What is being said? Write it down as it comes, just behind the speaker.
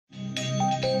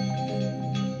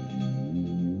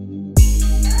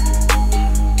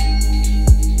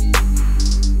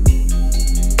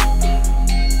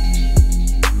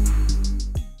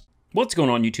What's going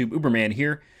on YouTube? Uberman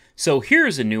here. So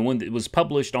here's a new one that was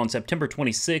published on September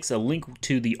 26th. A link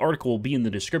to the article will be in the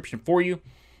description for you.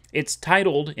 It's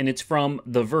titled, and it's from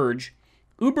The Verge,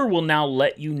 Uber will now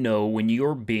let you know when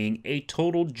you're being a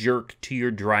total jerk to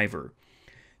your driver.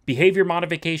 Behavior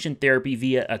modification therapy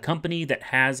via a company that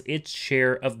has its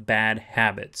share of bad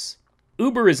habits.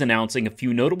 Uber is announcing a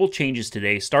few notable changes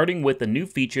today, starting with a new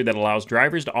feature that allows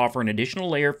drivers to offer an additional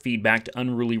layer of feedback to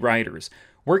unruly riders.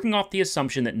 Working off the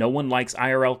assumption that no one likes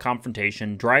IRL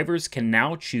confrontation, drivers can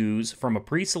now choose from a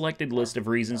pre-selected list of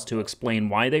reasons to explain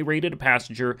why they rated a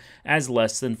passenger as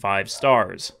less than 5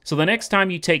 stars. So the next time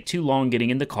you take too long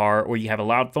getting in the car or you have a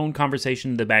loud phone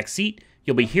conversation in the back seat,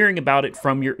 you'll be hearing about it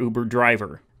from your Uber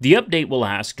driver. The update will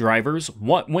ask drivers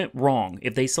what went wrong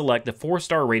if they select a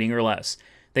 4-star rating or less.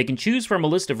 They can choose from a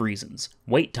list of reasons: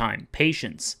 wait time,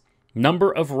 patience,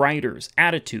 number of riders,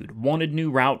 attitude, wanted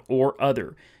new route, or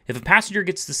other. If a passenger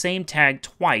gets the same tag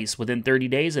twice within 30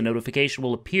 days, a notification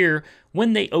will appear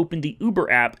when they open the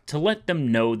Uber app to let them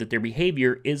know that their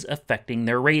behavior is affecting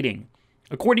their rating.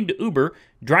 According to Uber,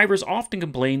 drivers often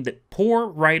complain that poor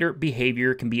rider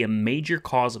behavior can be a major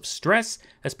cause of stress,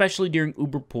 especially during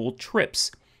Uber pool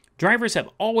trips. Drivers have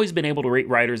always been able to rate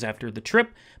riders after the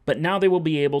trip, but now they will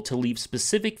be able to leave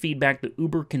specific feedback that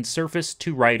Uber can surface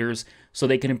to riders so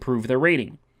they can improve their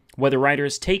rating. Whether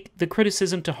riders take the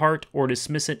criticism to heart or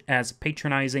dismiss it as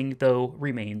patronizing, though,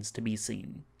 remains to be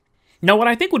seen. Now, what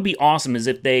I think would be awesome is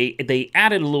if they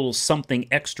added a little something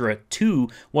extra to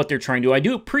what they're trying to do. I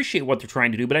do appreciate what they're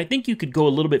trying to do, but I think you could go a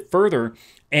little bit further.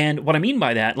 And what I mean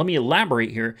by that, let me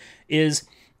elaborate here, is,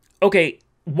 okay,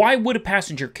 why would a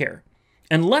passenger care?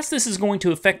 Unless this is going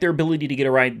to affect their ability to get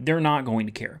a ride, they're not going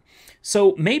to care.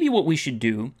 So maybe what we should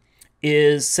do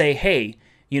is say, hey,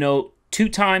 2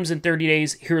 times in 30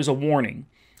 days, here's a warning.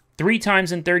 3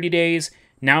 times in 30 days,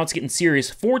 now it's getting serious.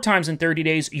 4 times in 30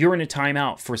 days, you're in a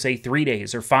timeout for, say, 3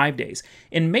 days or 5 days.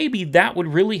 And maybe that would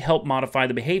really help modify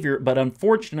the behavior, but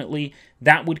unfortunately,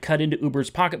 that would cut into Uber's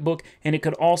pocketbook, and it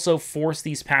could also force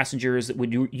these passengers that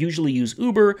would usually use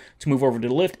Uber to move over to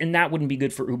Lyft, and that wouldn't be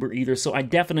good for Uber either. So I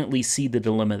definitely see the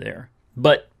dilemma there.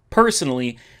 But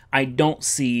personally, I don't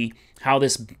see how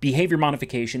this behavior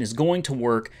modification is going to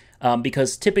work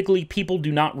because typically people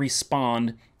do not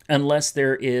respond unless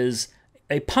there is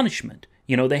a punishment.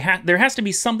 There has to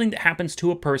be something that happens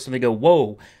to a person. They go,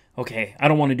 whoa, okay, I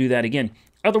don't want to do that again.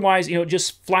 Otherwise,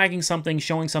 just flagging something,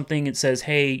 showing something, it says,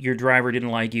 hey, your driver didn't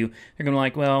like you. They're going to be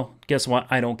like, well, guess what?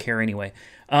 I don't care anyway.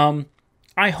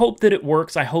 I hope that it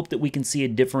works. I hope that we can see a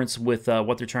difference with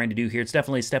what they're trying to do here. It's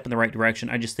definitely a step in the right direction.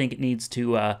 I just think it needs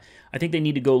to, I think they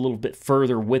need to go a little bit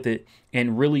further with it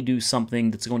and really do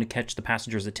something that's going to catch the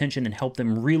passenger's attention and help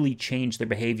them really change their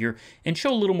behavior and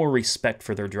show a little more respect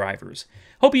for their drivers.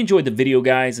 Hope you enjoyed the video,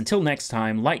 guys. Until next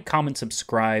time, like, comment,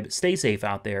 subscribe, stay safe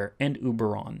out there, and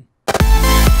Uber on.